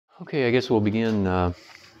Okay, I guess we'll begin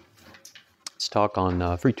this talk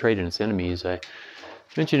on free trade and its enemies. I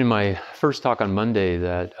mentioned in my first talk on Monday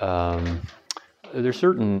that there's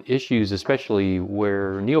certain issues, especially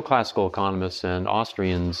where neoclassical economists and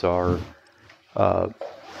Austrians are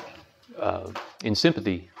in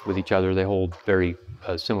sympathy with each other. They hold very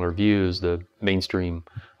similar views. The mainstream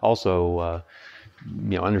also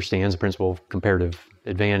understands the principle of comparative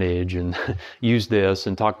advantage and use this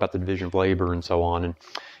and talk about the division of labor and so on. And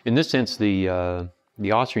in this sense, the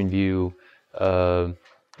Austrian view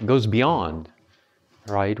goes beyond,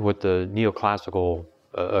 right, what the neoclassical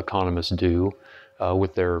economists do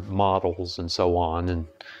with their models and so on. And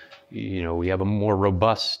we have a more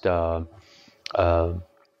robust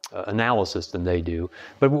analysis than they do.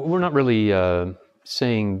 But we're not really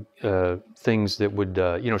saying things that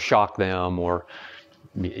would shock them, or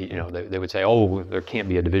they would say, oh, there can't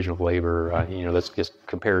be a division of labor, that's just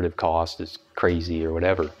comparative cost is crazy or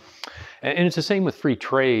whatever. And it's the same with free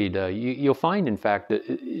trade. You'll find, in fact, that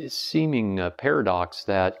it's seeming paradox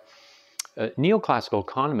that neoclassical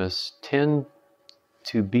economists tend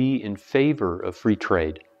to be in favor of free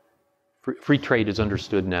trade. Free trade is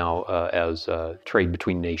understood now as trade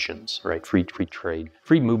between nations, right? Free trade,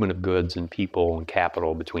 free movement of goods and people and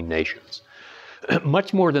capital between nations.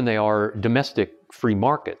 Much more than they are domestic free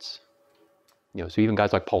markets. So even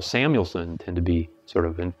guys like Paul Samuelson tend to be sort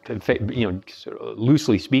of, sort of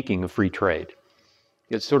loosely speaking, of free trade.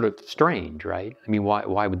 It's sort of strange, right? I mean,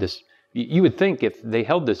 why would this? You would think if they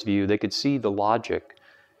held this view, they could see the logic,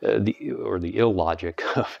 or the illogic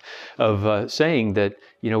of saying that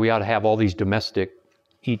we ought to have all these domestic.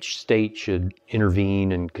 Each state should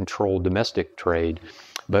intervene and control domestic trade.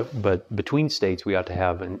 But between states, we ought to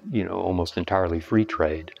have almost entirely free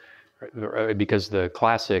trade, because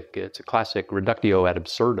it's a classic reductio ad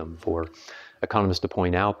absurdum for economists to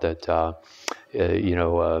point out that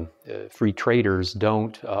free traders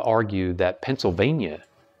don't argue that Pennsylvania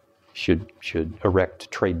should erect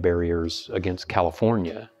trade barriers against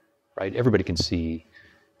California, right? Everybody can see,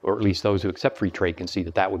 or at least those who accept free trade can see,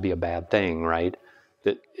 that would be a bad thing, right?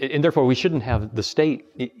 And therefore, we shouldn't have the state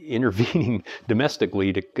intervening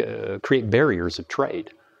domestically to create barriers of trade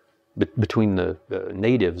between the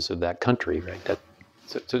natives of that country, right?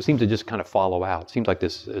 So it seems to just kind of follow out. It seems like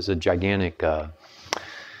this is a gigantic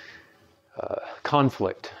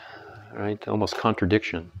conflict, right? Almost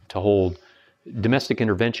contradiction to hold domestic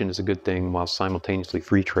intervention is a good thing, while simultaneously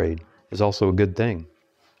free trade is also a good thing.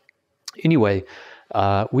 Anyway.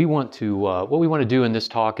 What we want to do in this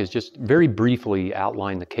talk is just very briefly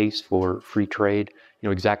outline the case for free trade,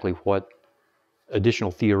 exactly what additional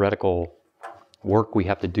theoretical work we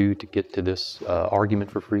have to do to get to this argument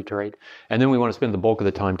for free trade. And then we want to spend the bulk of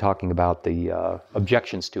the time talking about the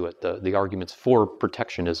objections to it, the arguments for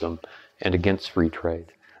protectionism and against free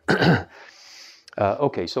trade.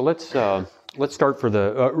 Okay, so let's start for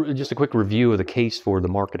just a quick review of the case for the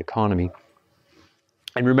market economy.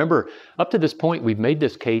 And remember, up to this point, we've made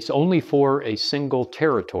this case only for a single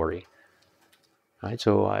territory. Right?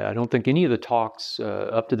 So I don't think any of the talks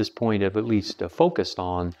up to this point have at least focused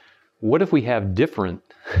on what if we have different,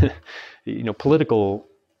 political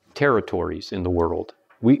territories in the world.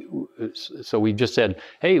 So we've just said,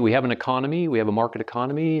 hey, we have an economy, we have a market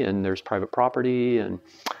economy, and there's private property and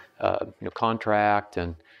contract,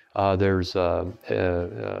 and there's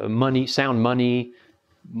money, sound money.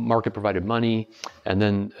 Market-provided money, and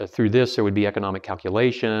then through this there would be economic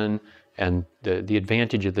calculation, and the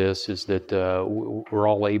advantage of this is that we're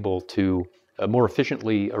all able to more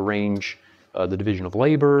efficiently arrange the division of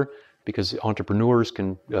labor, because entrepreneurs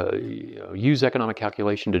can use economic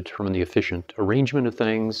calculation to determine the efficient arrangement of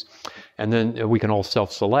things, and then we can all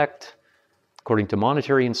self-select according to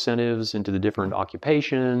monetary incentives into the different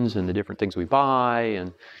occupations and the different things we buy,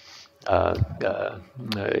 and the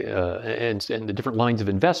different lines of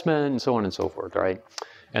investment, and so on and so forth, right?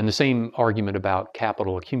 And the same argument about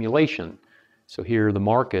capital accumulation. So here the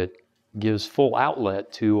market gives full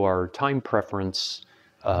outlet to our time preference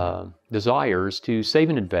desires to save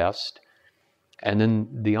and invest, and then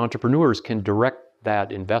the entrepreneurs can direct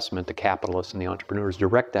that investment, the capitalists and the entrepreneurs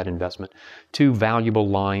direct that investment to valuable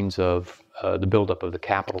lines of the buildup of the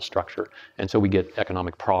capital structure. And so we get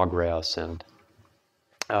economic progress and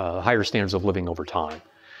higher standards of living over time.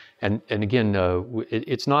 And again,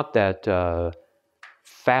 it's not that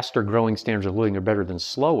faster growing standards of living are better than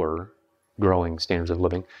slower growing standards of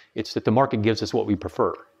living. It's that the market gives us what we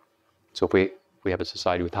prefer. So if we have a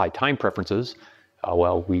society with high time preferences,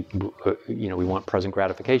 we want present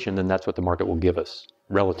gratification, then that's what the market will give us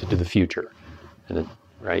relative to the future. And then,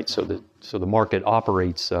 right, so the market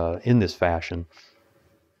operates in this fashion.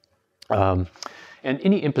 And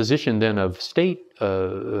any imposition then of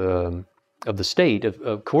of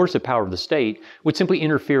coercive power of the state would simply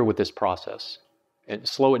interfere with this process and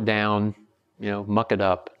slow it down, muck it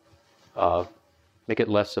up, make it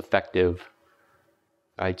less effective.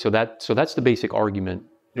 Right? So that's the basic argument,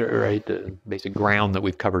 right? The basic ground that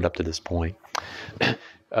we've covered up to this point.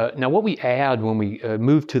 Now, what we add when we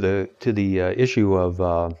move to the issue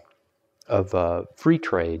of free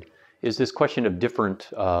trade is this question of different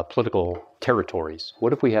political territories.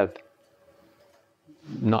 What if we have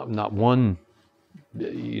not one,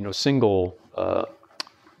 single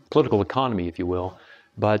political economy, if you will,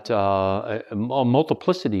 but a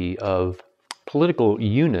multiplicity of political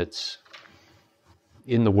units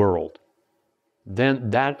in the world? Then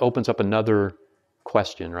that opens up another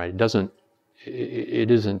question, right? It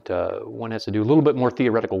isn't. One has to do a little bit more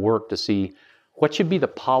theoretical work to see what should be the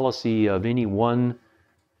policy of any one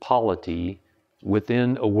polity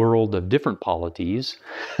within a world of different polities,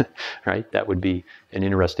 right? That would be an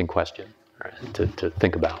interesting question, right, to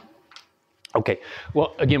think about. Okay,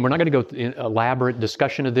 well, again, we're not going to go through an elaborate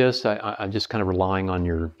discussion of this. I'm just kind of relying on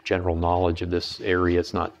your general knowledge of this area.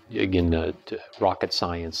 It's not, again, rocket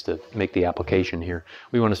science to make the application here.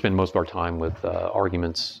 We want to spend most of our time with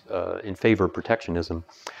arguments in favor of protectionism.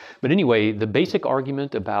 But anyway, the basic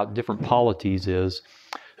argument about different polities is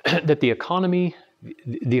that the economy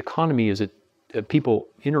is people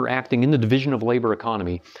interacting in the division of labor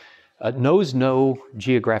economy knows no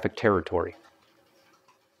geographic territory.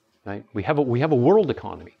 Right? We have a world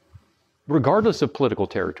economy, regardless of political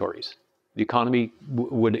territories. The economy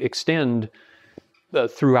would extend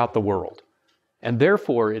throughout the world. And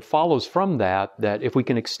therefore, it follows from that if we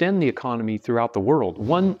can extend the economy throughout the world,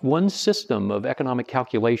 one system of economic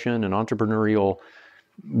calculation and entrepreneurial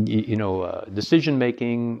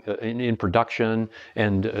decision-making in production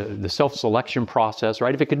and the self-selection process,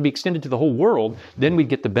 right? If it could be extended to the whole world, then we'd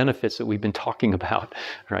get the benefits that we've been talking about,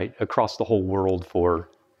 right, across the whole world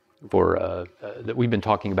that we've been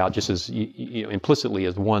talking about just as implicitly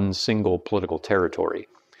as one single political territory.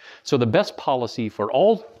 So the best policy for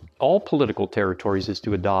all political territories is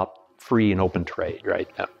to adopt free and open trade, right?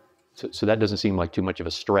 So that doesn't seem like too much of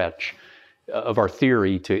a stretch of our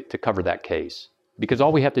theory to cover that case. Because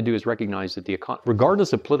all we have to do is recognize that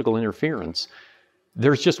regardless of political interference,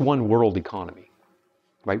 there's just one world economy,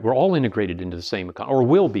 right? We're all integrated into the same economy, or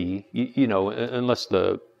will be, unless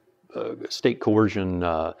the state coercion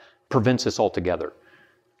prevents us altogether.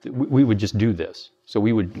 We would just do this. So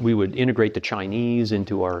we would integrate the Chinese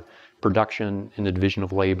into our production in the division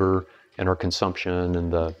of labor and our consumption,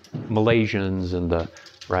 and the Malaysians and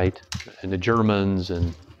the Germans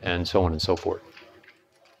and so on and so forth.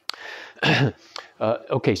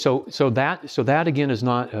 Okay, so that again is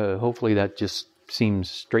not. Hopefully, that just seems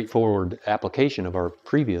straightforward application of our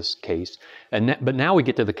previous case. But now we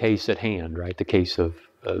get to the case at hand, right? The case of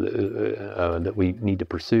that we need to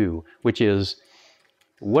pursue, which is,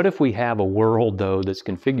 what if we have a world, though, that's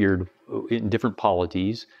configured in different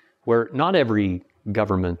polities, where not every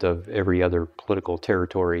government of every other political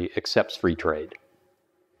territory accepts free trade?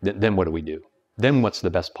 Then what do we do? Then what's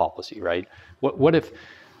the best policy, right? What if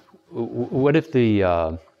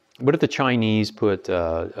the Chinese put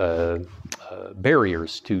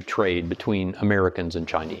barriers to trade between Americans and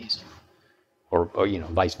Chinese, or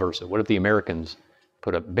vice versa? What if the Americans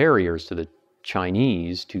put up barriers to the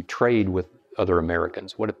Chinese to trade with other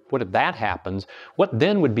Americans? What if that happens? What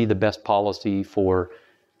then would be the best policy for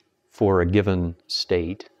a given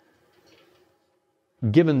state,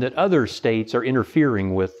 given that other states are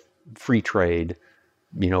interfering with free trade,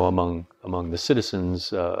 among the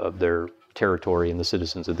citizens of their territory and the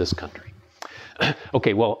citizens of this country?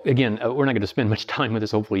 Okay, well, again, we're not going to spend much time with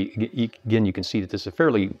this. Hopefully, again, you can see that this is a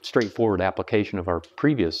fairly straightforward application of our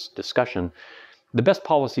previous discussion. The best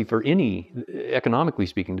policy for any, economically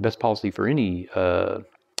speaking, the best policy for any a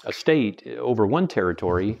state over one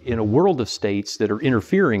territory in a world of states that are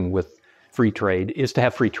interfering with free trade is to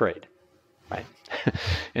have free trade, right?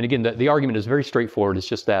 And again, the argument is very straightforward. It's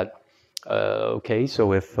just that, okay,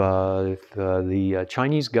 so if the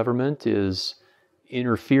Chinese government is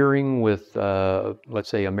interfering with, let's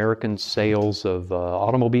say, American sales of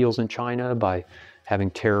automobiles in China by having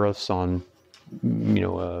tariffs on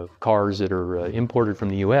cars that are imported from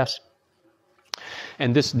the U.S.,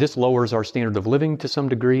 and this lowers our standard of living to some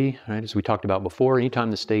degree, right? As we talked about before, anytime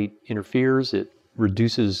the state interferes, it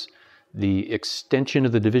reduces the extension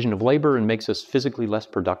of the division of labor and makes us physically less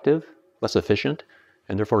productive, less efficient,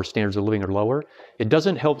 and therefore our standards of living are lower. It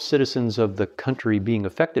doesn't help citizens of the country being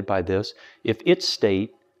affected by this if its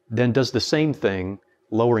state then does the same thing,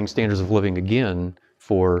 lowering standards of living again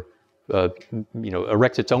for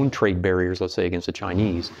erects its own trade barriers, let's say against the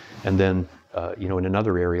Chinese, and then in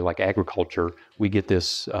another area like agriculture, we get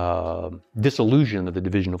this disillusion of the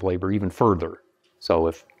division of labor even further. So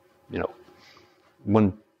if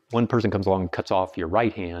one person comes along and cuts off your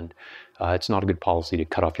right hand, it's not a good policy to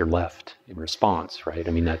cut off your left in response, right?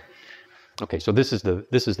 I mean that. Okay, so this is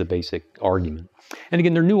the basic argument, and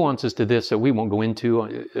again, there are nuances to this that we won't go into.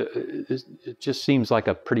 It just seems like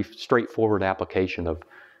a pretty straightforward application of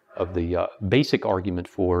the basic argument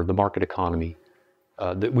for the market economy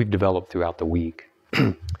that we've developed throughout the week.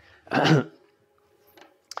 And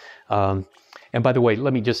by the way,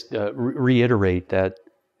 let me just reiterate that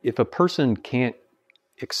if a person can't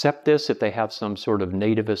accept this, if they have some sort of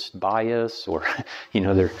nativist bias or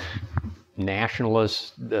they're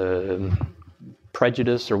nationalist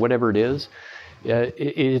prejudice or whatever it is,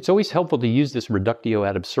 it's always helpful to use this reductio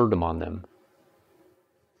ad absurdum on them.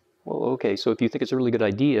 Well, okay, so if you think it's a really good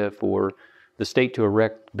idea for the state to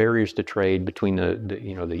erect barriers to trade between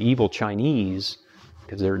the evil Chinese,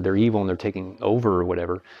 because they're evil and they're taking over or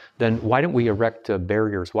whatever, then why don't we erect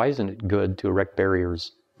barriers? Why isn't it good to erect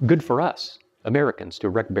barriers? Good for us, Americans, to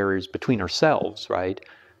erect barriers between ourselves, right?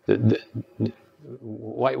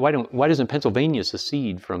 Why doesn't Pennsylvania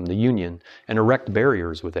secede from the Union and erect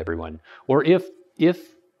barriers with everyone? Or if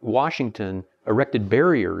Washington erected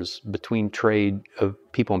barriers between trade of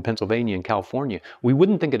people in Pennsylvania and California, we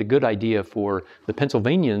wouldn't think it a good idea for the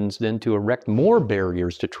Pennsylvanians then to erect more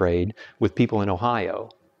barriers to trade with people in Ohio,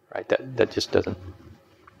 right? That just doesn't.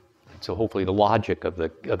 So hopefully the logic of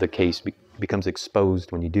the case becomes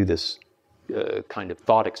exposed when you do this kind of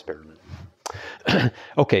thought experiment.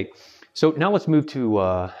 Okay. So now let's move to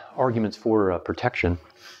arguments for protection.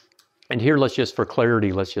 And here, for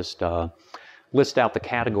clarity, let's just list out the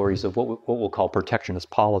categories of what we'll call protectionist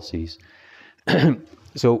policies.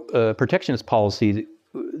 So protectionist policy,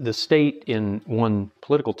 the state in one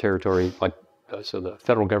political territory, so the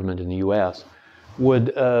federal government in the U.S.,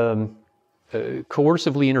 would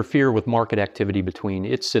coercively interfere with market activity between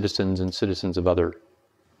its citizens and citizens of other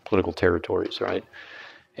political territories, right?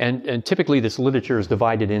 And typically this literature is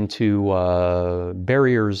divided into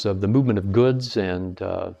barriers of the movement of goods and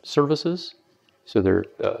services. So they're,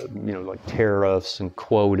 like tariffs and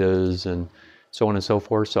quotas and so on and so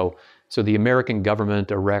forth. So the American government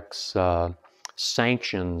erects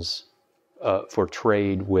sanctions for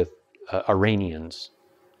trade with Iranians.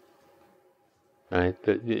 Right?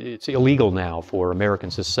 It's illegal now for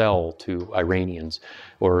Americans to sell to Iranians,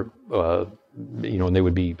 or and they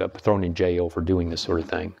would be thrown in jail for doing this sort of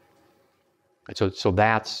thing. And so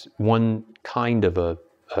that's one kind of a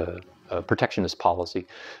protectionist policy,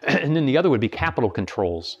 and then the other would be capital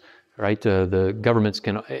controls. Right? The governments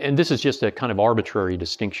can, and this is just a kind of arbitrary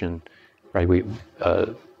distinction. Right?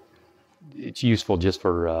 It's useful just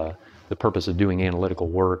for the purpose of doing analytical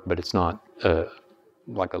work, but it's not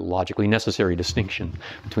like a logically necessary distinction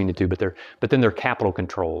between the two. But then there are capital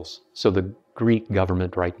controls. So the Greek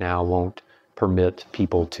government right now won't permit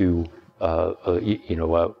people to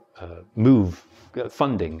move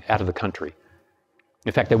funding out of the country.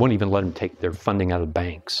 In fact, they won't even let them take their funding out of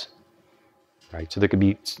banks. Right? So there could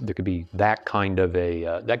be that kind of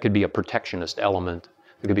that could be a protectionist element.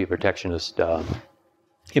 There could be a protectionist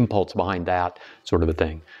impulse behind that sort of a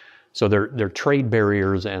thing. So they're trade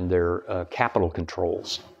barriers and they're capital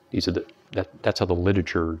controls. These are that's how the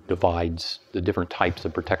literature divides the different types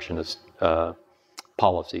of protectionist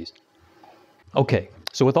policies. Okay,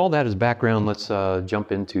 so with all that as background, let's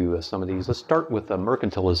jump into some of these. Let's start with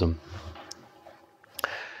mercantilism.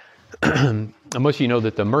 Most of you know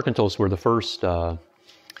that the mercantilists were the first, at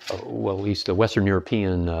least the Western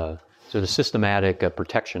European sort of systematic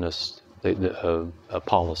protectionist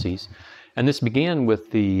policies. And this began with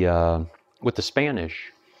the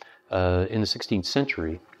Spanish in the 16th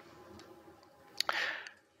century.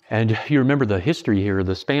 And you remember the history here.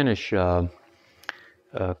 The Spanish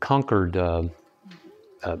conquered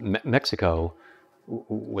Mexico,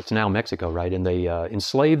 what's now Mexico, right? And they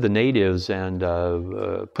enslaved the natives and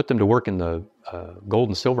put them to work in the gold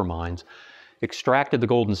and silver mines, extracted the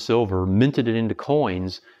gold and silver, minted it into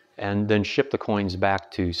coins, and then shipped the coins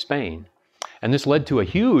back to Spain. And this led to a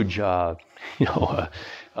huge,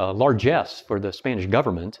 largesse for the Spanish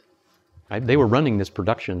government. Right? They were running this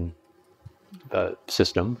production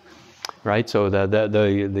system, right? So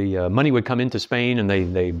the money would come into Spain, and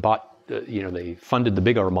they bought, they funded the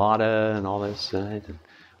big armada and all this, right? And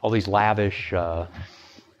all these lavish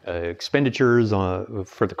expenditures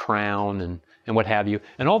for the crown and what have you,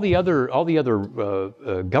 and all the other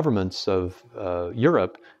governments of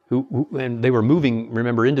Europe. And they were moving,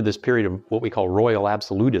 remember, into this period of what we call royal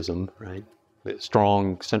absolutism, right?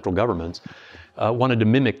 strong central governments, wanted to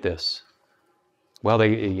mimic this. Well,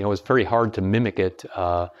 it was very hard to mimic it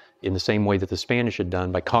in the same way that the Spanish had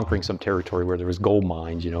done by conquering some territory where there was gold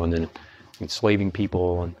mines, and then enslaving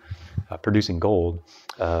people and producing gold.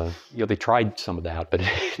 They tried some of that, but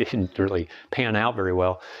it didn't really pan out very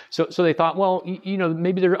well. So they thought, well,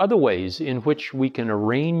 maybe there are other ways in which we can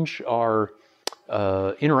arrange our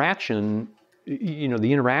interaction,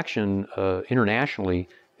 the interaction internationally,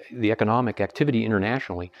 the economic activity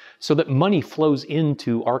internationally, so that money flows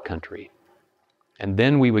into our country. And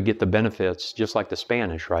then we would get the benefits, just like the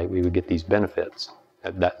Spanish, right? We would get these benefits.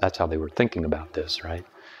 That's how they were thinking about this, right?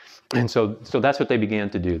 And so that's what they began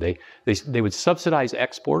to do. They would subsidize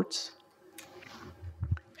exports,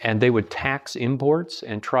 and they would tax imports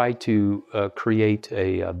and try to create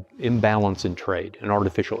a imbalance in trade, an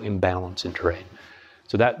artificial imbalance in trade.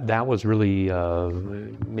 So that was really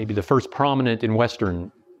maybe the first prominent in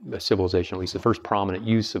Western civilization, at least the first prominent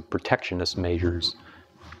use of protectionist measures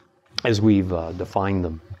as we've defined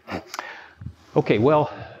them. Okay,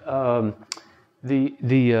 well,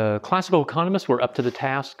 the classical economists were up to the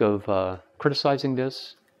task of criticizing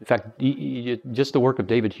this. In fact, just the work of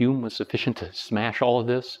David Hume was sufficient to smash all of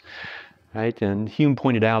this, right? And Hume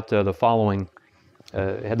pointed out had the following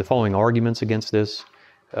arguments against this.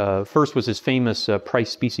 First was his famous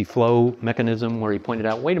price-specie flow mechanism, where he pointed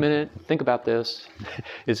out, wait a minute, think about this.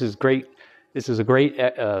 This is a great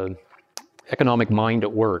economic mind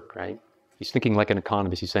at work, right? He's thinking like an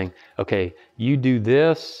economist. He's saying, okay, you do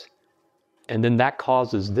this, and then that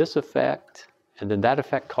causes this effect, and then that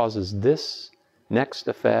effect causes this next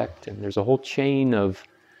effect, and there's a whole chain of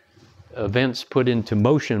events put into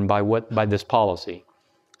motion by this policy.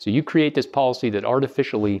 So you create this policy that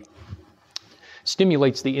artificially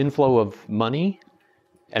stimulates the inflow of money.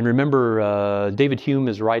 And remember, David Hume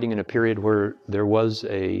is writing in a period where there was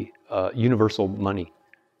a universal money,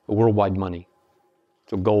 a worldwide money.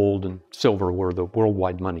 So gold and silver were the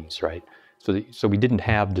worldwide monies, right? So we didn't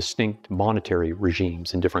have distinct monetary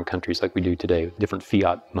regimes in different countries like we do today, different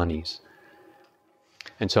fiat monies.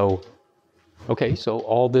 And so, okay, so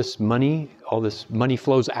all this money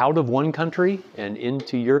flows out of one country and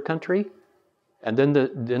into your country. And then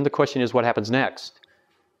the question is, what happens next?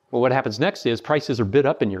 Well, what happens next is prices are bid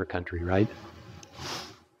up in your country, right?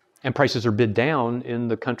 And prices are bid down in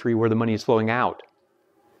the country where the money is flowing out.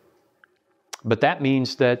 But that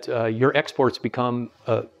means that your exports become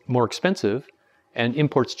more expensive and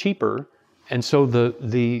imports cheaper, and so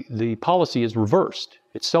the policy is reversed.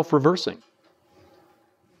 It's self-reversing.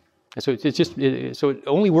 And so so it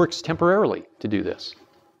only works temporarily to do this.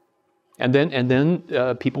 And then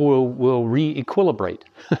people will re-equilibrate,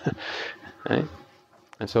 right?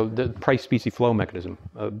 And so the price-specie flow mechanism,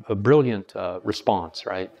 a brilliant response,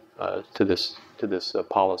 right, to this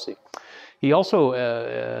policy. He also,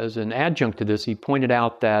 as an adjunct to this, he pointed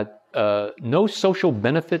out that no social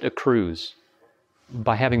benefit accrues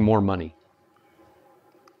by having more money.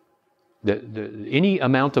 Any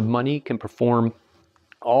amount of money can perform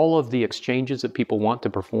all of the exchanges that people want to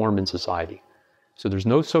perform in society. So there's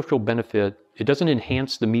no social benefit. It doesn't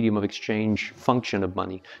enhance the medium of exchange function of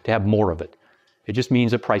money to have more of it. It just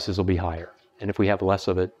means that prices will be higher. And if we have less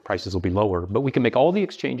of it, prices will be lower. But we can make all the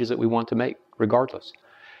exchanges that we want to make regardless.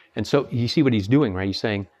 And so you see what he's doing, right? He's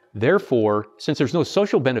saying, therefore, since there's no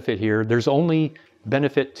social benefit here, there's only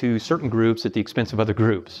benefit to certain groups at the expense of other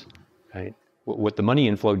groups, right? What the money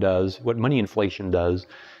inflow does, what money inflation does,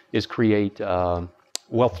 is create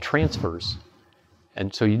wealth transfers.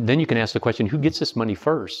 And so then you can ask the question, who gets this money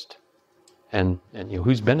first? And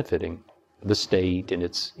who's benefiting? The state, and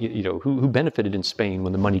it's, who benefited in Spain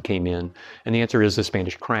when the money came in? And the answer is the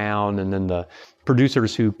Spanish crown, and then the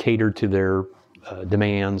producers who catered to their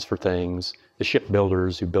demands for things, the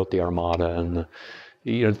shipbuilders who built the armada, and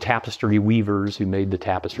the tapestry weavers who made the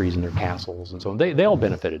tapestries in their castles, and so on. They all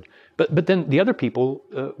benefited. But then the other people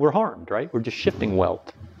were harmed, right? We're just shifting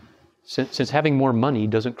wealth. Since having more money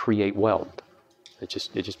doesn't create wealth. It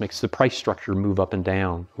just makes the price structure move up and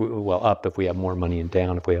down. Well, up if we have more money and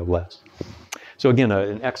down if we have less. So again,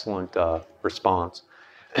 an excellent response.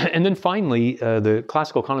 And then finally, the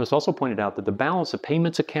classical economists also pointed out that the balance of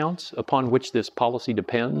payments accounts upon which this policy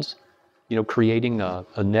depends, creating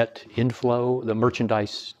a net inflow, the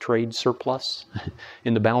merchandise trade surplus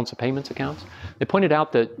in the balance of payments accounts. They pointed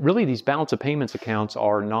out that really these balance of payments accounts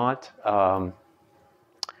are not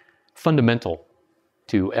fundamental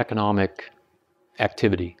to economic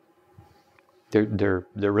activity. They're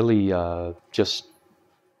really just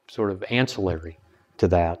sort of ancillary to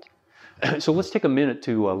that. So let's take a minute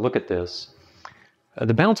to look at this.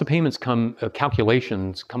 The balance of payments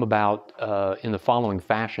calculations come about in the following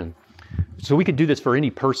fashion. So we could do this for any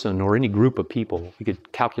person or any group of people. We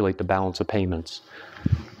could calculate the balance of payments.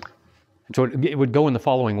 So it would go in the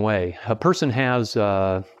following way. A person has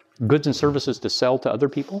goods and services to sell to other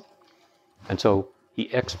people, and so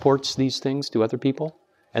he exports these things to other people,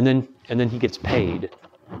 and then he gets paid.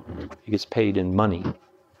 He gets paid in money.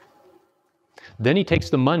 Then he takes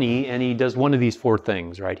the money and he does one of these four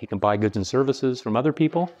things, right? He can buy goods and services from other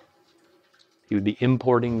people. He would be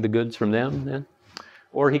importing the goods from them then.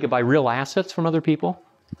 Or he could buy real assets from other people.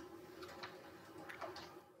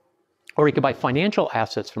 Or he could buy financial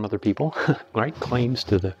assets from other people, right? Claims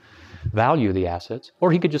to the value of the assets.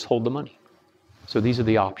 Or he could just hold the money. So these are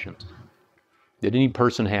the options that any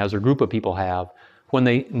person has or group of people have when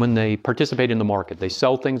they participate in the market. They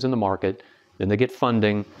sell things in the market, then they get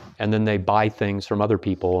funding, and then they buy things from other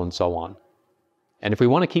people and so on. And if we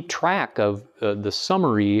want to keep track of the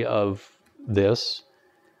summary of this,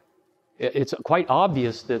 it's quite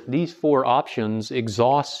obvious that these four options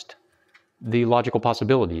exhaust the logical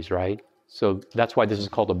possibilities, right? So that's why this is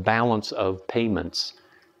called a balance of payments.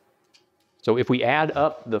 So if we add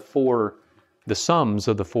up the sums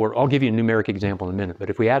of the four, I'll give you a numeric example in a minute,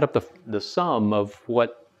 but if we add up the sum of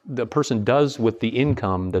what the person does with the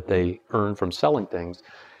income that they earn from selling things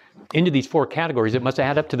into these four categories, it must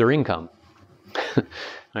add up to their income.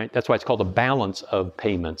 Right? That's why it's called a balance of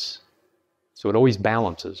payments. So it always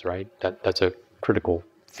balances, right? That's a critical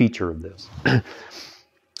feature of this.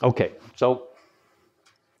 Okay, so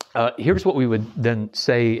here's what we would then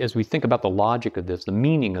say as we think about the logic of this, the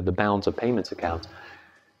meaning of the balance of payments accounts.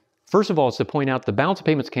 First of all, is to point out the balance of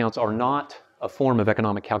payments accounts are not a form of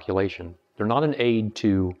economic calculation. They're not an aid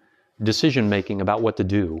to decision making about what to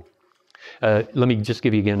do. Let me just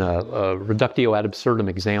give you again a reductio ad absurdum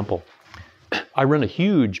example. I run a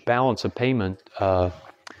huge balance of payment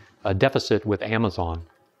a deficit with Amazon.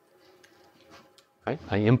 Right?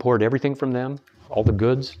 I import everything from them, all the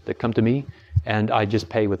goods that come to me, and I just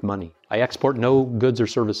pay with money. I export no goods or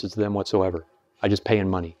services to them whatsoever. I just pay in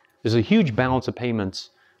money. There's a huge balance of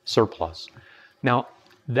payments surplus. Now,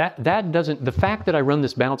 that doesn't, the fact that I run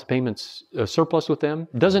this balance of payments surplus with them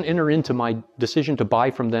doesn't enter into my decision to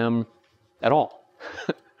buy from them at all.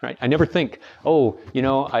 Right? I never think, oh, you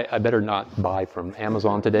know, I better not buy from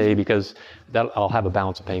Amazon today because I'll have a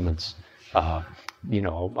balance of payments. You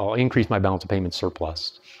know, I'll increase my balance of payments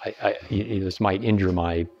surplus. This might injure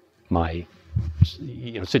my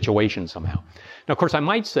situation somehow. Now, of course, I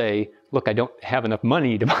might say, look, I don't have enough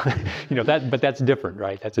money to buy, but that's different,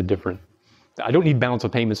 right? That's a different. I don't need balance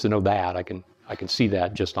of payments to know that. I can see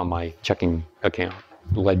that just on my checking account,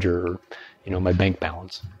 ledger, or, my bank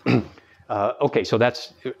balance. Okay, so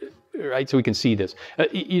that's right. So we can see this.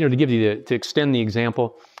 To extend the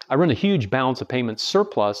example, I run a huge balance of payments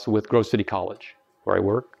surplus with Grove City College, where I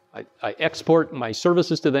work. I export my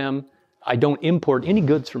services to them. I don't import any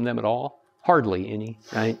goods from them at all, hardly any.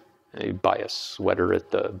 Right? I buy a sweater at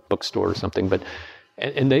the bookstore or something, but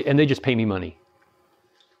and they just pay me money.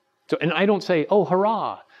 So, and I don't say, oh,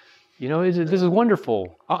 hurrah, this is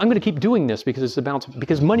wonderful. I'm going to keep doing this because it's a balance,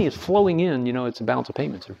 because money is flowing in, it's a balance of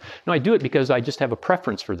payments. No, I do it because I just have a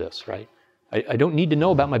preference for this, right? I don't need to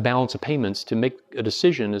know about my balance of payments to make a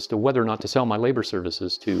decision as to whether or not to sell my labor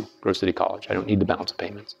services to Grove City College. I don't need the balance of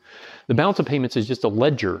payments. The balance of payments is just a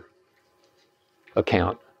ledger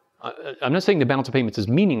account. I'm not saying the balance of payments is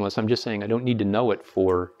meaningless. I'm just saying I don't need to know it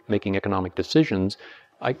for making economic decisions.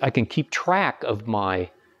 I can keep track of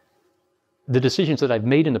the decisions that I've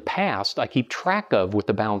made in the past. I keep track of with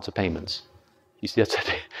the balance of payments. You see, it's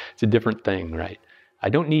a different thing, right? I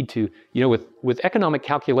don't need to, with economic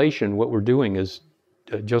calculation, what we're doing is,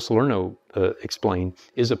 Joe Salerno explained,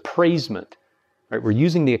 is appraisement. Right? We're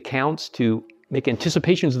using the accounts to make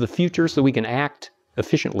anticipations of the future so we can act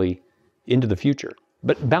efficiently into the future.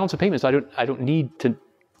 But balance of payments, I don't need to,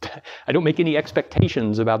 I don't make any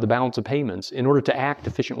expectations about the balance of payments in order to act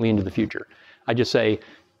efficiently into the future. I just say,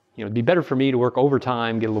 it'd be better for me to work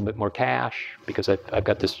overtime, get a little bit more cash because I've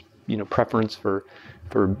got this, preference for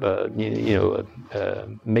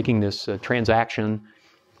making this transaction.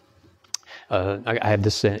 I have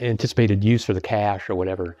this anticipated use for the cash or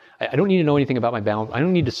whatever. I don't need to know anything about my balance. I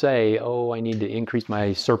don't need to say, oh, I need to increase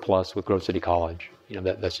my surplus with Grove City College.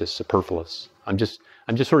 That's just superfluous. I'm just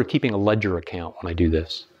sort of keeping a ledger account when I do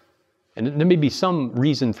this. And there may be some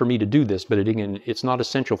reason for me to do this, but it's not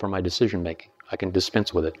essential for my decision making. I can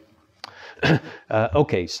dispense with it.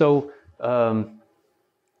 Okay, so I'll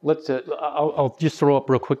just throw up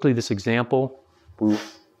real quickly this example. We'll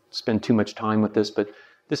spend too much time with this, but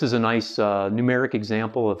this is a nice numeric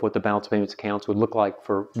example of what the balance of payments accounts would look like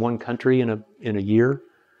for one country in a year.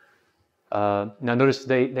 Now notice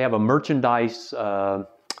they have a merchandise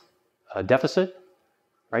deficit,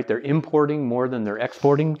 right? They're importing more than they're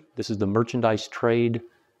exporting. This is the merchandise trade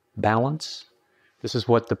balance. This is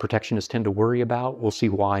what the protectionists tend to worry about. We'll see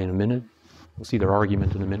why in a minute. We'll see their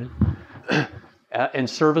argument in a minute. And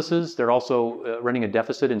services, they're also running a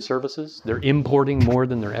deficit in services. They're importing more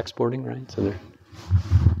than they're exporting, right? So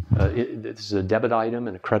this is a debit item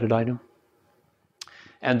and a credit item.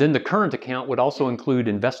 And then the current account would also include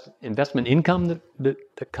investment income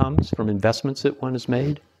that comes from investments that one has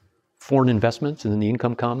made, foreign investments, and then the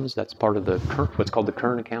income comes. That's part of the what's called the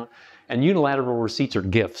current account. And unilateral receipts are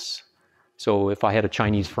gifts. So if I had a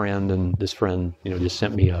Chinese friend and this friend, just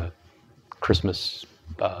sent me a Christmas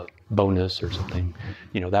bonus or something,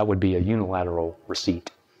 that would be a unilateral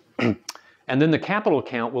receipt. And then the capital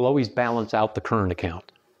account will always balance out the current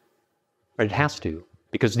account. Right? It has to,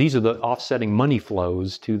 because these are the offsetting money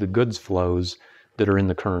flows to the goods flows that are in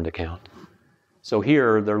the current account. So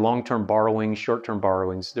here, they're long-term borrowings, short-term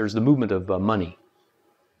borrowings. There's the movement of money.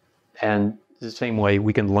 And the same way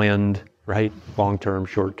we can lend, right? Long-term,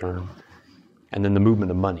 short-term, and then the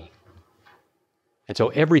movement of money. And so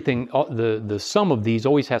everything, the sum of these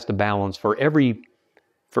always has to balance for any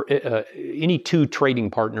two trading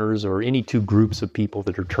partners or any two groups of people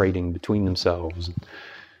that are trading between themselves.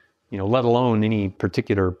 Let alone any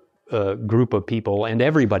particular group of people and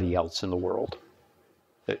everybody else in the world.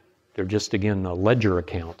 They're just, again, ledger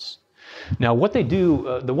accounts. Now, what they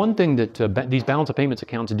do, the one thing that these balance of payments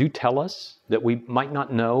accounts do tell us that we might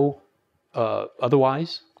not know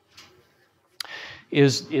otherwise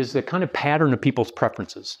is the kind of pattern of people's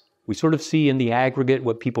preferences. We sort of see in the aggregate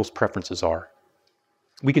what people's preferences are.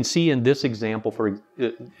 We can see in this example,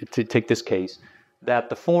 to take this case, that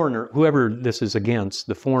the foreigner, whoever this is against,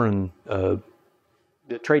 the foreign the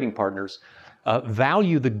trading partners,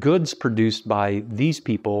 value the goods produced by these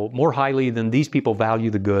people more highly than these people value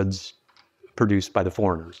the goods produced by the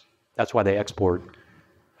foreigners. That's why they export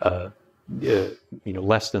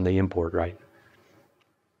less than they import, right?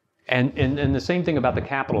 And the same thing about the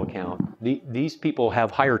capital account. These people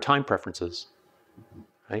have higher time preferences,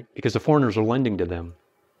 right? Because the foreigners are lending to them.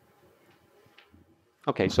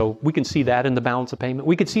 Okay, so we can see that in the balance of payment.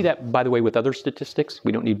 We could see that, by the way, with other statistics.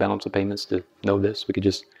 We don't need balance of payments to know this. We could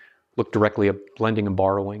just look directly at lending and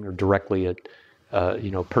borrowing, or directly at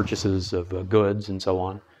purchases of goods and so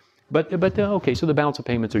on. But okay, so the balance of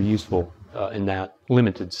payments are useful in that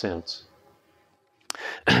limited sense.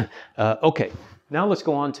 Okay, now let's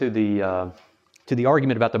go on to the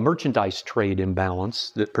argument about the merchandise trade imbalance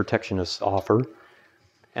that protectionists offer,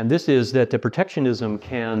 and this is that the protectionism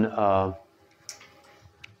can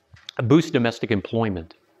boost domestic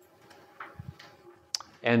employment.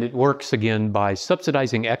 And it works, again, by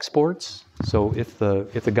subsidizing exports. So if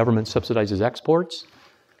the government subsidizes exports,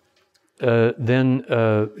 then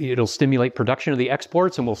it'll stimulate production of the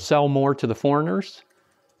exports and we'll sell more to the foreigners.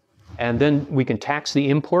 And then we can tax the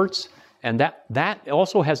imports. And that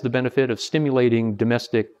also has the benefit of stimulating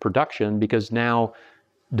domestic production, because now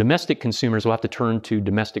domestic consumers will have to turn to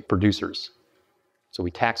domestic producers. So we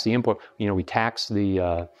tax the import, we tax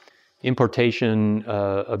the importation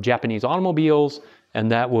of Japanese automobiles, and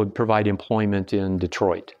that would provide employment in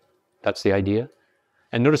Detroit. That's the idea.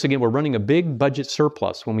 And notice again, we're running a big budget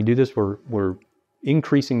surplus. When we do this, we're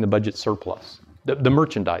increasing the budget surplus, the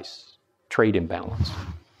merchandise trade imbalance.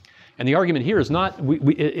 And the argument here is not,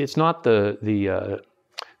 it's not the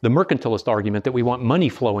mercantilist argument that we want money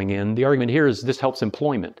flowing in. The argument here is this helps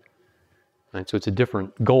employment. Right? So it's a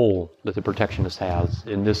different goal that the protectionist has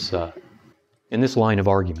in this line of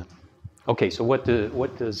argument. Okay, so what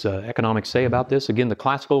does economics say about this? Again, the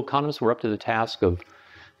classical economists were up to the task of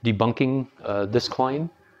debunking this claim.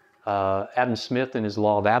 Adam Smith, in his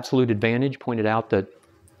law of absolute advantage, pointed out that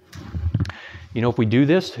if we do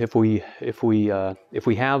this, if we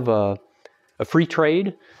have a free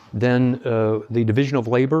trade, then the division of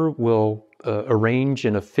labor will arrange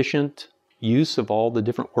an efficient use of all the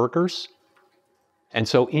different workers. And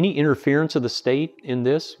so any interference of the state in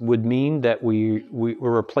this would mean that we're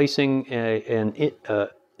replacing an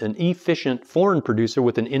efficient foreign producer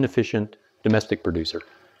with an inefficient domestic producer.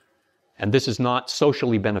 And this is not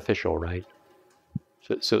socially beneficial, right?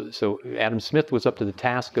 So Adam Smith was up to the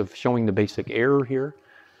task of showing the basic error here.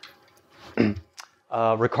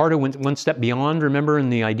 Ricardo went one step beyond, remember, in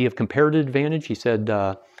the idea of comparative advantage. He said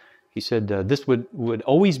this would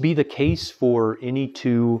always be the case for any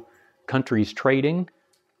two countries trading.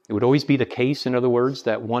 It would always be the case, in other words,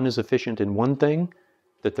 that one is efficient in one thing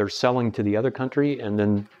that they're selling to the other country, and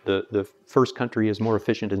then the first country is more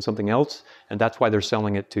efficient in something else, and that's why they're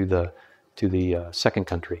selling it to the second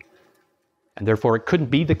country. And therefore, it couldn't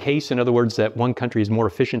be the case, in other words, that one country is more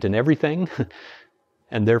efficient in everything,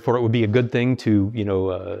 and therefore it would be a good thing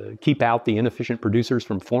to, keep out the inefficient producers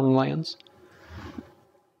from foreign lands.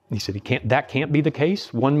 He said that can't be the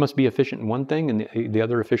case. One must be efficient in one thing and the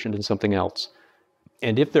other efficient in something else.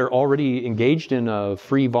 And if they're already engaged in a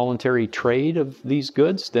free voluntary trade of these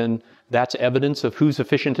goods, then that's evidence of who's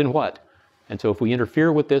efficient in what. And so if we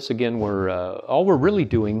interfere with this, again, all we're really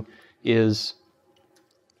doing is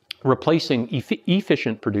replacing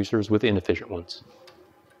efficient producers with inefficient ones.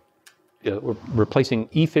 We're replacing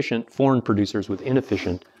efficient foreign producers with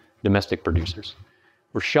inefficient domestic producers.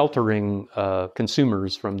 We're sheltering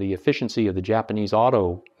consumers from the efficiency of the Japanese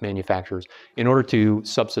auto manufacturers in order to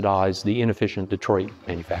subsidize the inefficient Detroit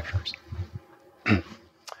manufacturers.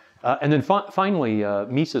 And then finally,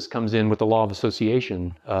 Mises comes in with the law of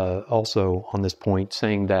association also on this point,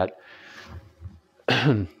 saying that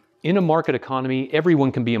in a market economy,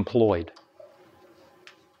 everyone can be employed.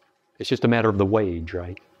 It's just a matter of the wage,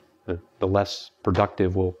 right? The less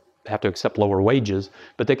productive will have to accept lower wages,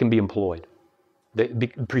 but they can be employed.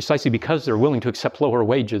 Precisely because they're willing to accept lower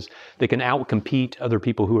wages, they can outcompete other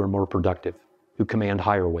people who are more productive, who command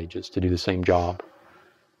higher wages to do the same job.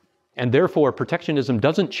 And therefore, protectionism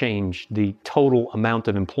doesn't change the total amount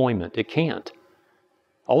of employment. It can't.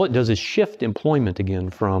 All it does is shift employment again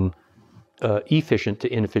from efficient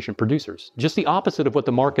to inefficient producers. Just the opposite of what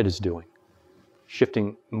the market is doing.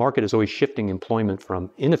 Market is always shifting employment from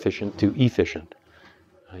inefficient to efficient.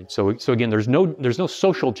 Right? So again, there's no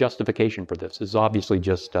social justification for this. It's obviously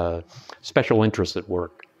just special interests at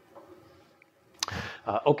work.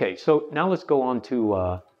 Okay, so now let's go on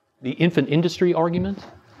to the infant industry argument.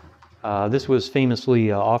 This was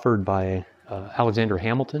famously offered by Alexander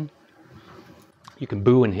Hamilton. You can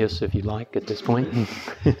boo and hiss if you like at this point.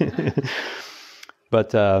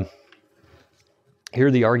 But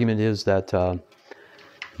here the argument is that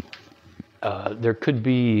there could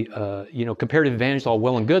be, comparative advantage, all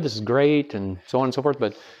well and good, this is great, and so on and so forth,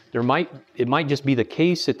 but it might just be the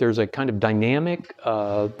case that there's a kind of dynamic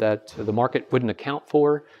that the market wouldn't account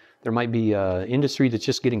for. There might be industry that's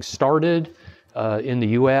just getting started in the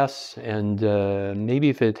U.S., and maybe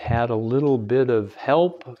if it had a little bit of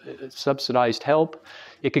help, subsidized help,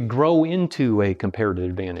 it could grow into a comparative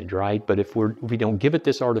advantage, right? But if we don't give it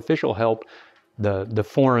this artificial help,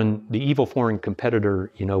 the evil foreign competitor,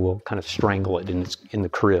 will kind of strangle it in the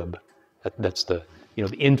crib. That's the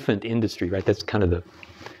infant industry, right? That's kind of the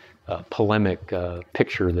polemic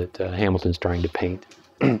picture that Hamilton's trying to paint.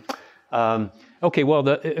 Okay, well,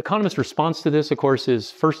 the economist's response to this, of course, is,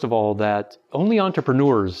 first of all, that only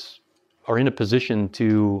entrepreneurs are in a position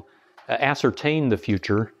to ascertain the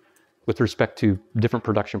future with respect to different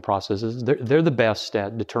production processes. They're the best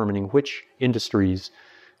at determining which industries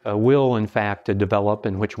will, in fact, develop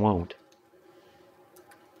and which won't.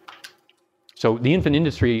 So the infant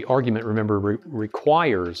industry argument, remember,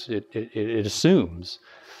 requires, it assumes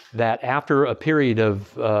that after a period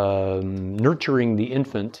of nurturing the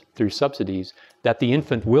infant through subsidies, that the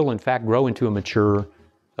infant will, in fact, grow into a mature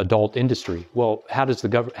adult industry. Well, how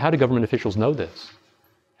do government officials know this?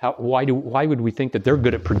 Why would we think that they're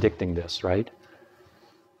good at predicting this, right?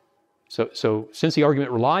 So since the argument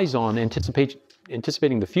relies on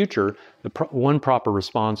anticipating the future, one proper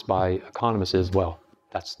response by economists is, well,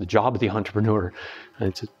 that's the job of the entrepreneur.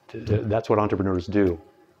 That's what entrepreneurs do.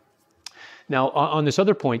 Now, on this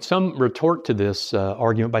other point, some retort to this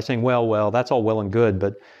argument by saying, well, that's all well and good,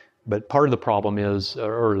 but part of the problem is,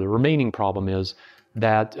 or the remaining problem is,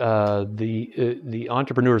 that the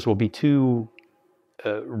entrepreneurs will be too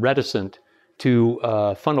reticent to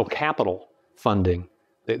funnel capital funding.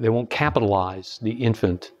 They won't capitalize the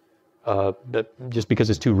infant just because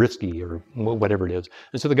it's too risky or whatever it is.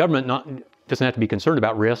 And so the government doesn't have to be concerned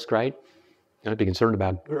about risk, right? They don't have to be concerned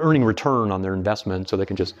about earning return on their investment, so they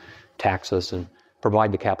can just tax us and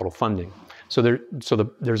provide the capital funding. So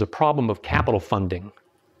there's a problem of capital funding.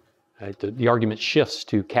 Right? The argument shifts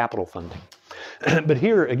to capital funding. But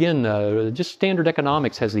here, again, just standard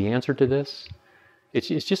economics has the answer to this.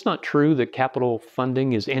 It's just not true that capital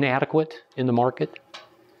funding is inadequate in the market.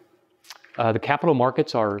 The capital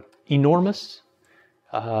markets are enormous.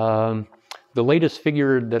 The latest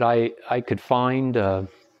figure that I could find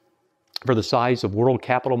for the size of world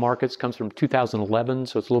capital markets comes from 2011,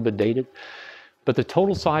 so it's a little bit dated. But the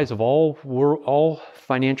total size of all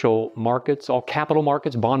financial markets, all capital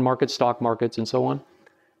markets, bond markets, stock markets, and so on,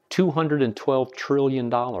 $212 trillion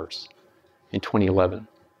in 2011.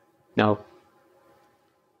 Now,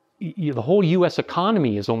 the whole U.S.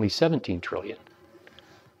 economy is only 17 trillion.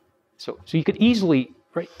 So you could easily,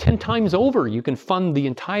 right, 10 times over, you can fund the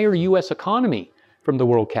entire U.S. economy from the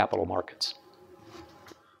world capital markets.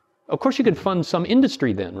 Of course, you could fund some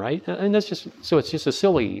industry then, right? And that's just so it's just a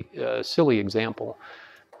silly example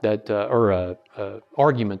that or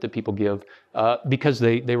argument that people give because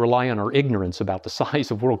they rely on our ignorance about the size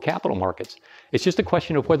of world capital markets. It's just a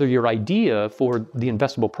question of whether your idea for the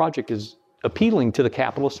investable project is appealing to the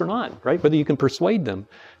capitalists or not, right? Whether you can persuade them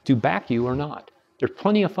to back you or not. There's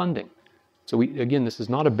plenty of funding. So again, this is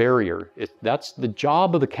not a barrier. That's the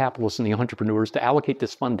job of the capitalists and the entrepreneurs to allocate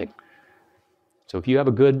this funding. So if you have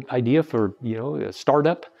a good idea for a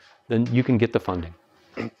startup, then you can get the funding.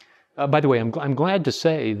 By the way, I'm glad to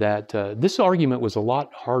say that this argument was a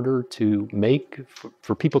lot harder to make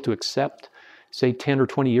for people to accept, say 10 or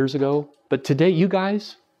 20 years ago. But today, you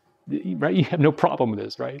guys, right? You have no problem with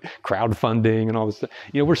this, right? Crowdfunding and all this stuff.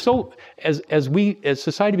 We're so as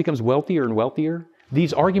society becomes wealthier and wealthier,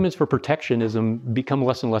 these arguments for protectionism become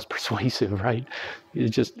less and less persuasive, right?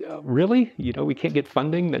 It's just really, we can't get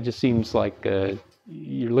funding. That just seems like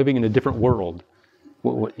you're living in a different world.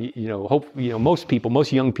 Most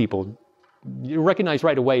young people, you recognize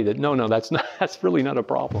right away that no, that's really not a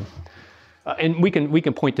problem. And we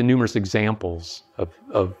can point to numerous examples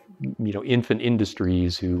of infant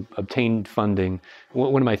industries who obtained funding.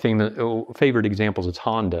 One of my favorite examples is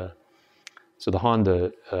Honda. So the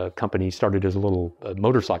Honda company started as a little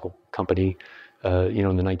motorcycle company,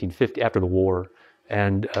 in the 1950s, after the war,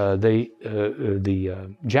 and the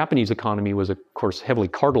Japanese economy was, of course, heavily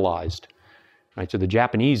cartelized. Right, so the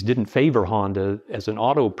Japanese didn't favor Honda as an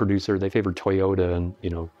auto producer; they favored Toyota and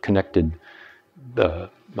connected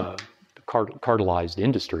cartelized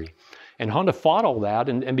industry. And Honda fought all that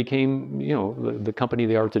and became the company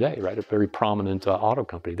they are today, right? A very prominent auto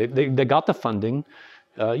company. They got the funding.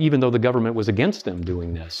 Even though the government was against them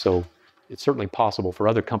doing this. So it's certainly possible for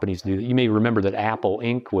other companies to do that. You may remember that Apple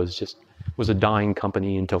Inc. was a dying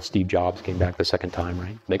company until Steve Jobs came back the second time,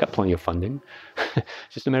 right? They got plenty of funding. It's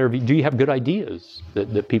just a matter of, do you have good ideas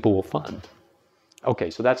that people will fund?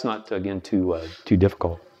 Okay, so that's not, again, too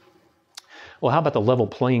difficult. Well, how about the level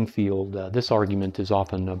playing field? This argument is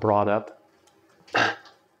often brought up.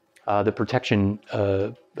 The protection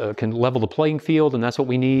can level the playing field, and that's what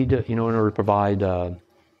we need, in order to provide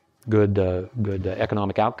good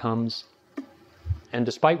economic outcomes. And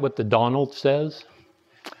despite what the Donald says,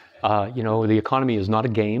 the economy is not a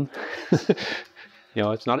game.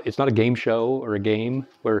 It's not a game show or a game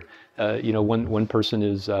where one person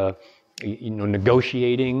is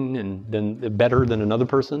negotiating and then better than another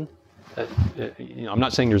person. I'm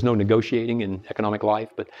not saying there's no negotiating in economic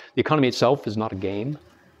life, but the economy itself is not a game.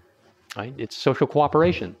 Right? It's social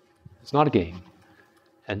cooperation. It's not a game,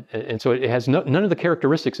 and so it has none of the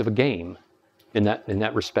characteristics of a game in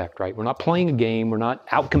that respect. Right? We're not playing a game. We're not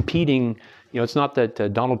out competing. It's not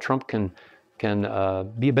that Donald Trump can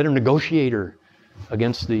be a better negotiator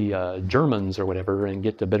against the Germans or whatever and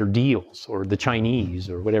get the better deals, or the Chinese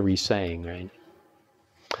or whatever he's saying. Right?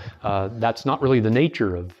 That's not really the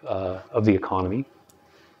nature of the economy.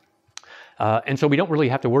 And so we don't really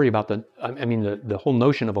have to worry about the whole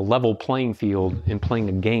notion of a level playing field in playing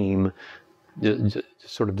a game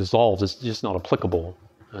sort of dissolves. It's just not applicable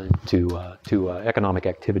to economic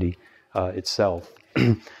activity itself.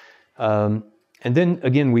 And then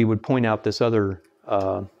again, we would point out this other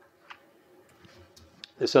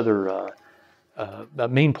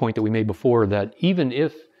main point that we made before, that even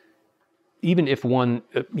if one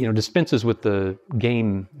dispenses with the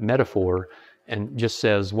game metaphor and just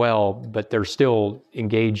says, well, but they're still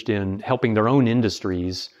engaged in helping their own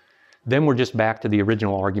industries, then we're just back to the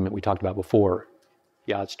original argument we talked about before.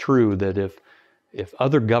 Yeah, it's true that if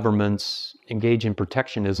other governments engage in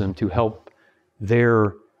protectionism to help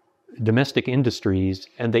their domestic industries,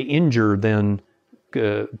 and they injure then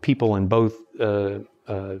people in both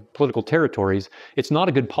political territories, it's not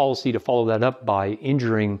a good policy to follow that up by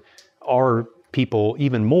injuring our people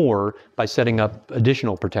even more by setting up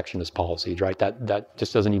additional protectionist policies, right? That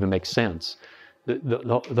just doesn't even make sense.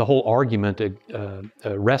 The whole argument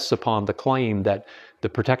rests upon the claim that the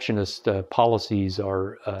protectionist policies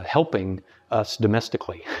are helping us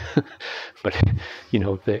domestically. But,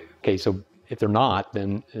 so if they're not,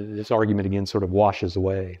 then this argument again sort of washes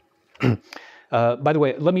away. By the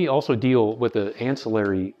way, let me also deal with the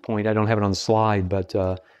ancillary point. I don't have it on the slide, but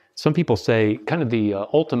some people say kind of the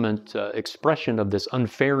ultimate expression of this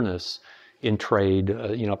unfairness in trade,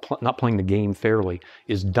 not playing the game fairly,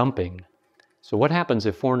 is dumping. So what happens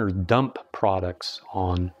if foreigners dump products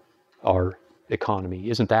on our economy?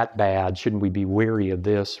 Isn't that bad? Shouldn't we be wary of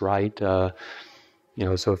this, right? So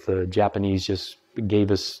if the Japanese just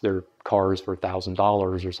gave us their cars for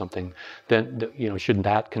 $1,000 or something, then shouldn't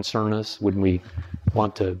that concern us? Wouldn't we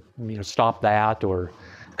want to stop that? Or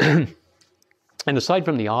And aside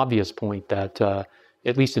from the obvious point that,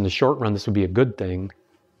 at least in the short run, this would be a good thing,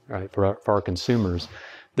 right, for our consumers,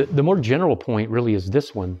 the more general point really is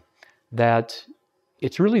this one, that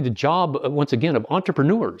it's really the job, once again, of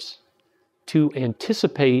entrepreneurs to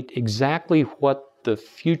anticipate exactly what the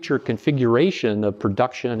future configuration of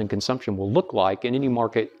production and consumption will look like in any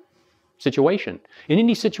market situation, in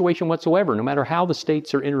any situation whatsoever, no matter how the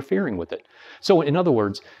states are interfering with it. So in other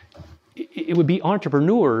words, it would be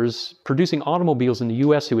entrepreneurs producing automobiles in the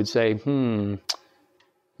US who would say,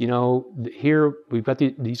 you know, here we've got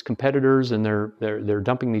these competitors and they're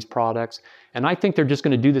dumping these products. And I think they're just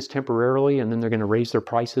going to do this temporarily and then they're going to raise their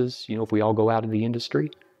prices, you know, if we all go out of the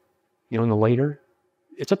industry, you know, in the later.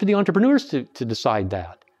 It's up to the entrepreneurs to decide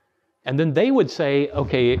that. And then they would say,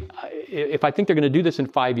 okay, if I think they're going to do this in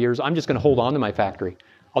 5 years, I'm just going to hold on to my factory.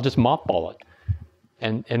 I'll just mothball it.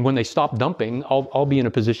 And when they stop dumping, I'll be in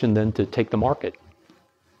a position then to take the market.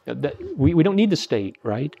 We don't need the state,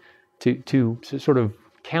 right, to sort of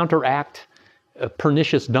counteract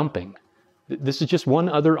pernicious dumping. This is just one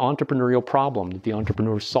other entrepreneurial problem that the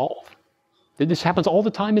entrepreneurs solve. This happens all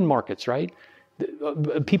the time in markets, right?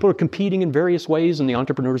 People are competing in various ways and the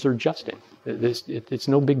entrepreneurs are adjusting. It's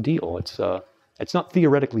no big deal. It's not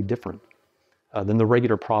theoretically different than the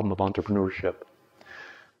regular problem of entrepreneurship.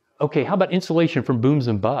 Okay, how about insulation from booms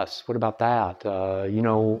and busts? What about that? You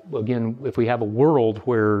know, again, if we have a world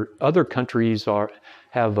where other countries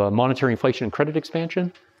have monetary inflation and credit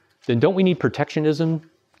expansion, then don't we need protectionism,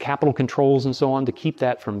 capital controls and so on to keep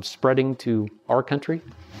that from spreading to our country?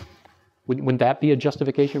 Wouldn't that be a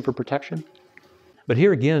justification for protection? But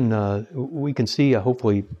here again, we can see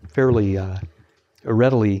hopefully fairly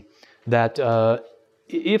readily that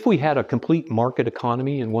if we had a complete market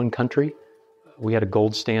economy in one country, we had a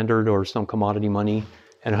gold standard or some commodity money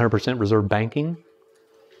and 100% reserve banking,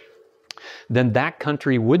 then that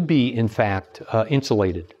country would be, in fact,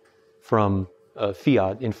 insulated from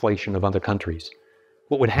fiat inflation of other countries.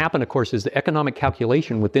 What would happen, of course, is the economic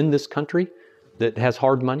calculation within this country that has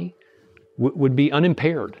hard money would be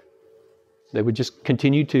unimpaired. They would just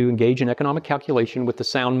continue to engage in economic calculation with the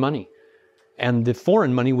sound money. And the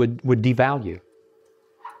foreign money would devalue.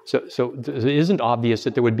 So it isn't obvious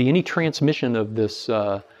that there would be any transmission of this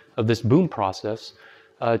boom process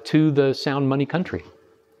to the sound money country.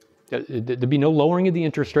 There'd be no lowering of the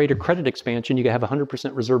interest rate or credit expansion. You could have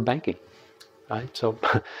 100% reserve banking, right? So,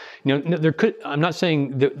 you know, I'm not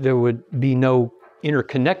saying that there would be no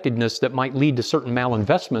interconnectedness that might lead to certain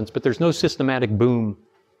malinvestments, but there's no systematic boom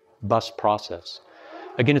bust process.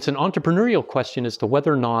 Again, it's an entrepreneurial question as to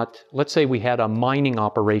whether or not, let's say we had a mining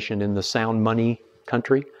operation in the sound money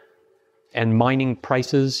country and mining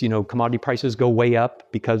prices, you know, commodity prices go way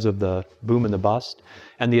up because of the boom and the bust,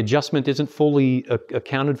 and the adjustment isn't fully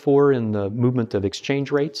accounted for in the movement of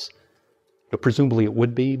exchange rates. Presumably it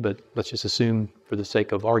would be, but let's just assume for the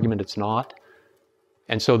sake of argument it's not.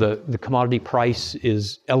 And so the commodity price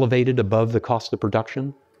is elevated above the cost of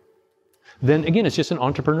production. Then again, it's just an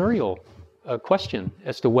entrepreneurial question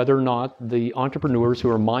as to whether or not the entrepreneurs who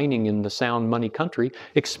are mining in the sound money country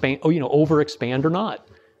overexpand or not.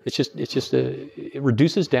 It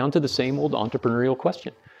reduces down to the same old entrepreneurial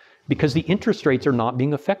question, because the interest rates are not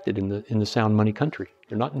being affected in the sound money country.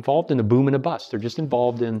 They're not involved in a boom and a bust. They're just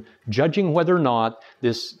involved in judging whether or not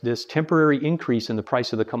this temporary increase in the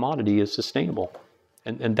price of the commodity is sustainable,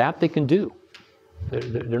 and that they can do.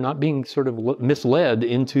 They're not being sort of misled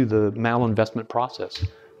into the malinvestment process.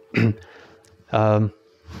 Okay,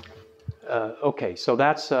 so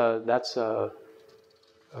that's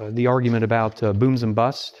the argument about booms and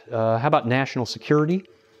busts. How about national security?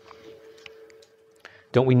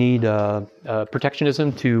 Don't we need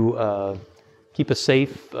protectionism to keep us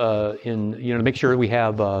safe to make sure we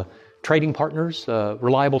have trading partners,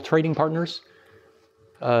 reliable trading partners,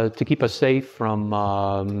 to keep us safe from,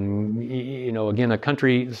 again, a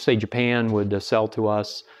country, say Japan, would sell to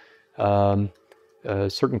us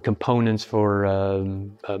certain components for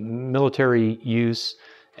military use,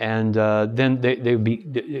 and then it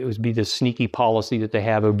would be this sneaky policy that they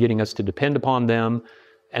have of getting us to depend upon them,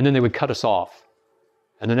 and then they would cut us off.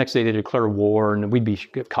 And the next day they declare war, and we'd be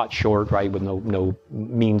caught short, right, with no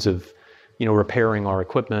means of, repairing our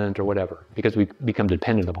equipment or whatever, because we become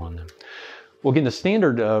dependent upon them. Well, again, the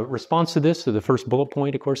standard response to this, so the first bullet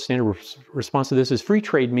point, of course, standard response to this is free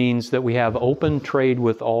trade means that we have open trade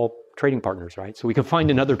with all trading partners, right? So we can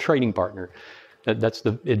find another trading partner. That's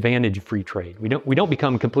the advantage of free trade. We don't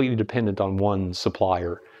become completely dependent on one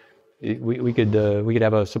supplier. We could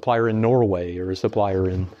have a supplier in Norway or a supplier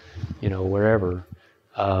in, wherever,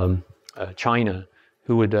 China,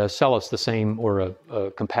 who would sell us the same or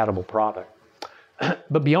a compatible product.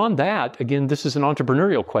 But beyond that, again, this is an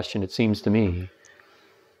entrepreneurial question, it seems to me.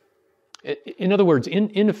 In other words,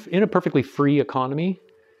 in a perfectly free economy,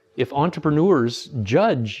 if entrepreneurs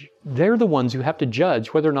judge, they're the ones who have to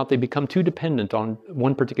judge whether or not they become too dependent on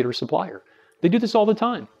one particular supplier. They do this all the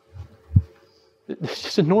time. It's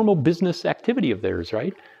just a normal business activity of theirs,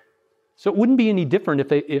 right? So it wouldn't be any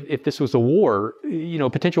different if this was a war,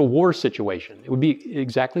 potential war situation. It would be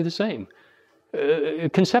exactly the same.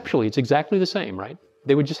 Conceptually, it's exactly the same, right?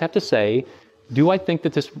 They would just have to say, do I think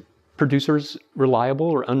that this producer is reliable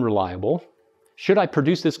or unreliable? Should I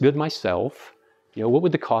produce this good myself? What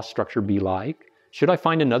would the cost structure be like? Should I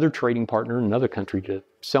find another trading partner in another country to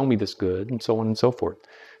sell me this good, and so on and so forth?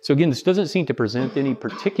 So again, this doesn't seem to present any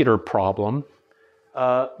particular problem.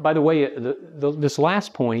 By the way, this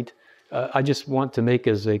last point, I just want to make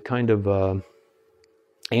as a kind of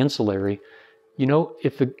ancillary.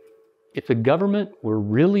 If the government were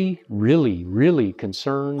really, really, really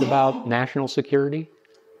concerned about national security,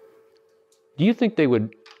 do you think they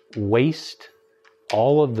would waste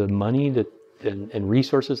all of the money and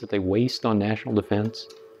resources that they waste on national defense?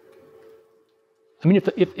 I mean,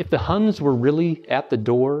 if the Huns were really at the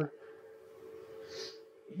door,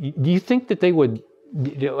 do you think that they would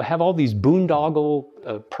have all these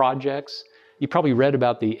boondoggle projects? You probably read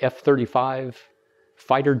about the F-35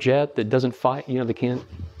 fighter jet that doesn't fight,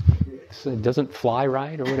 it doesn't fly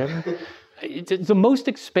right or whatever. It's the most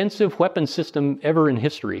expensive weapon system ever in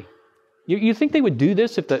history. You think they would do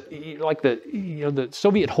this if the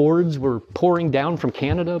Soviet hordes were pouring down from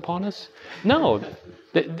Canada upon us? No,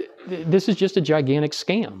 this is just a gigantic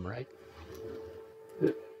scam, right?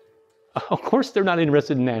 Of course, they're not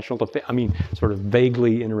interested in national defense. I mean, sort of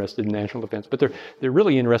vaguely interested in national defense, but they're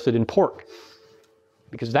really interested in pork,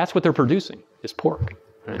 because that's what they're producing is pork.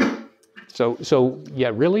 Right? So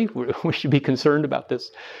yeah, really, we should be concerned about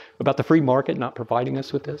this, about the free market not providing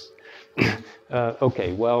us with this.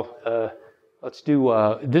 Okay, well, let's do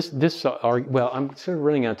this. Well, I'm sort of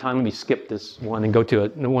running out of time. Let me skip this one and go to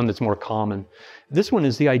the one that's more common. This one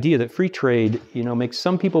is the idea that free trade, makes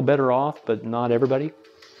some people better off, but not everybody.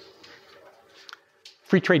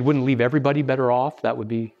 Free trade wouldn't leave everybody better off. That would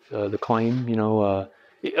be the claim.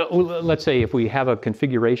 Let's say if we have a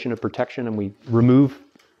configuration of protection and we remove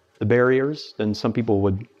the barriers, then some people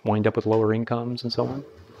would wind up with lower incomes and so on.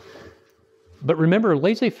 But remember,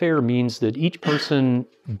 laissez-faire means that each person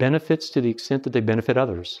benefits to the extent that they benefit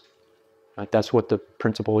others. Right? That's what the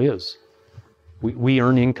principle is. We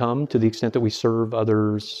earn income to the extent that we serve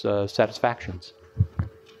others' satisfactions.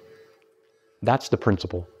 That's the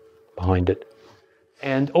principle behind it.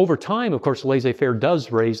 And over time, of course, laissez-faire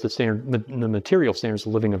does raise the material standards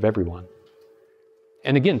of living of everyone.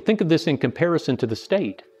 And again, think of this in comparison to the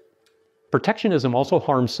state. Protectionism also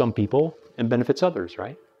harms some people and benefits others,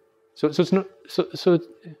 right? So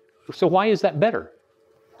why is that better?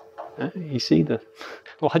 You see the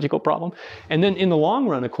logical problem? And then in the long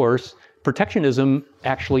run, of course, protectionism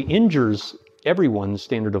actually injures everyone's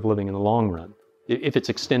standard of living in the long run. If it's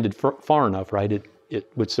extended far enough, right, it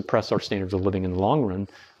would suppress our standards of living in the long run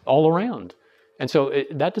all around. And so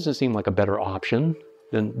that doesn't seem like a better option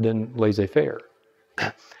than laissez-faire.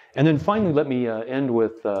 And then finally, let me end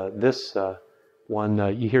with this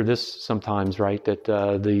one. You hear this sometimes, right? That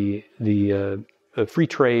the free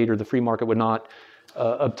trade or the free market would not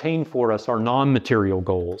obtain for us our non-material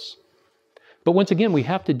goals. But once again, we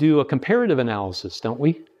have to do a comparative analysis, don't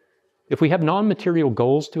we? If we have non-material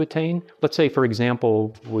goals to attain, let's say, for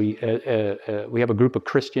example, we have a group of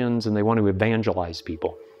Christians and they want to evangelize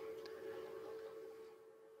people.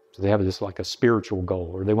 So they have this like a spiritual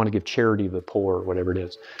goal, or they want to give charity to the poor, or whatever it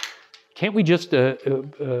is. Can't we just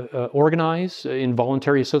organize in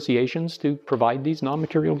voluntary associations to provide these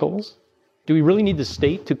non-material goals? Do we really need the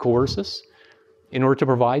state to coerce us in order to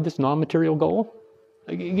provide this non-material goal?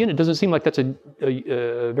 Again, it doesn't seem like that's a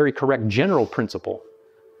very correct general principle.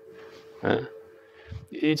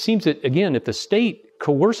 It seems that, again, if the state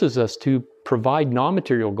coerces us to provide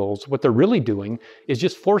non-material goals, what they're really doing is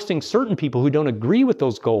just forcing certain people who don't agree with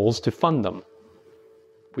those goals to fund them,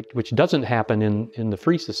 which doesn't happen in the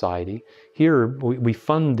free society. Here, we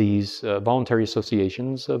fund these voluntary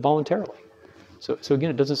associations voluntarily. So again,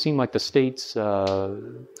 it doesn't seem like the state's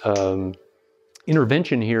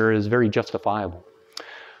intervention here is very justifiable.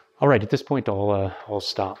 All right, at this point, I'll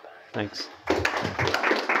stop. Thanks.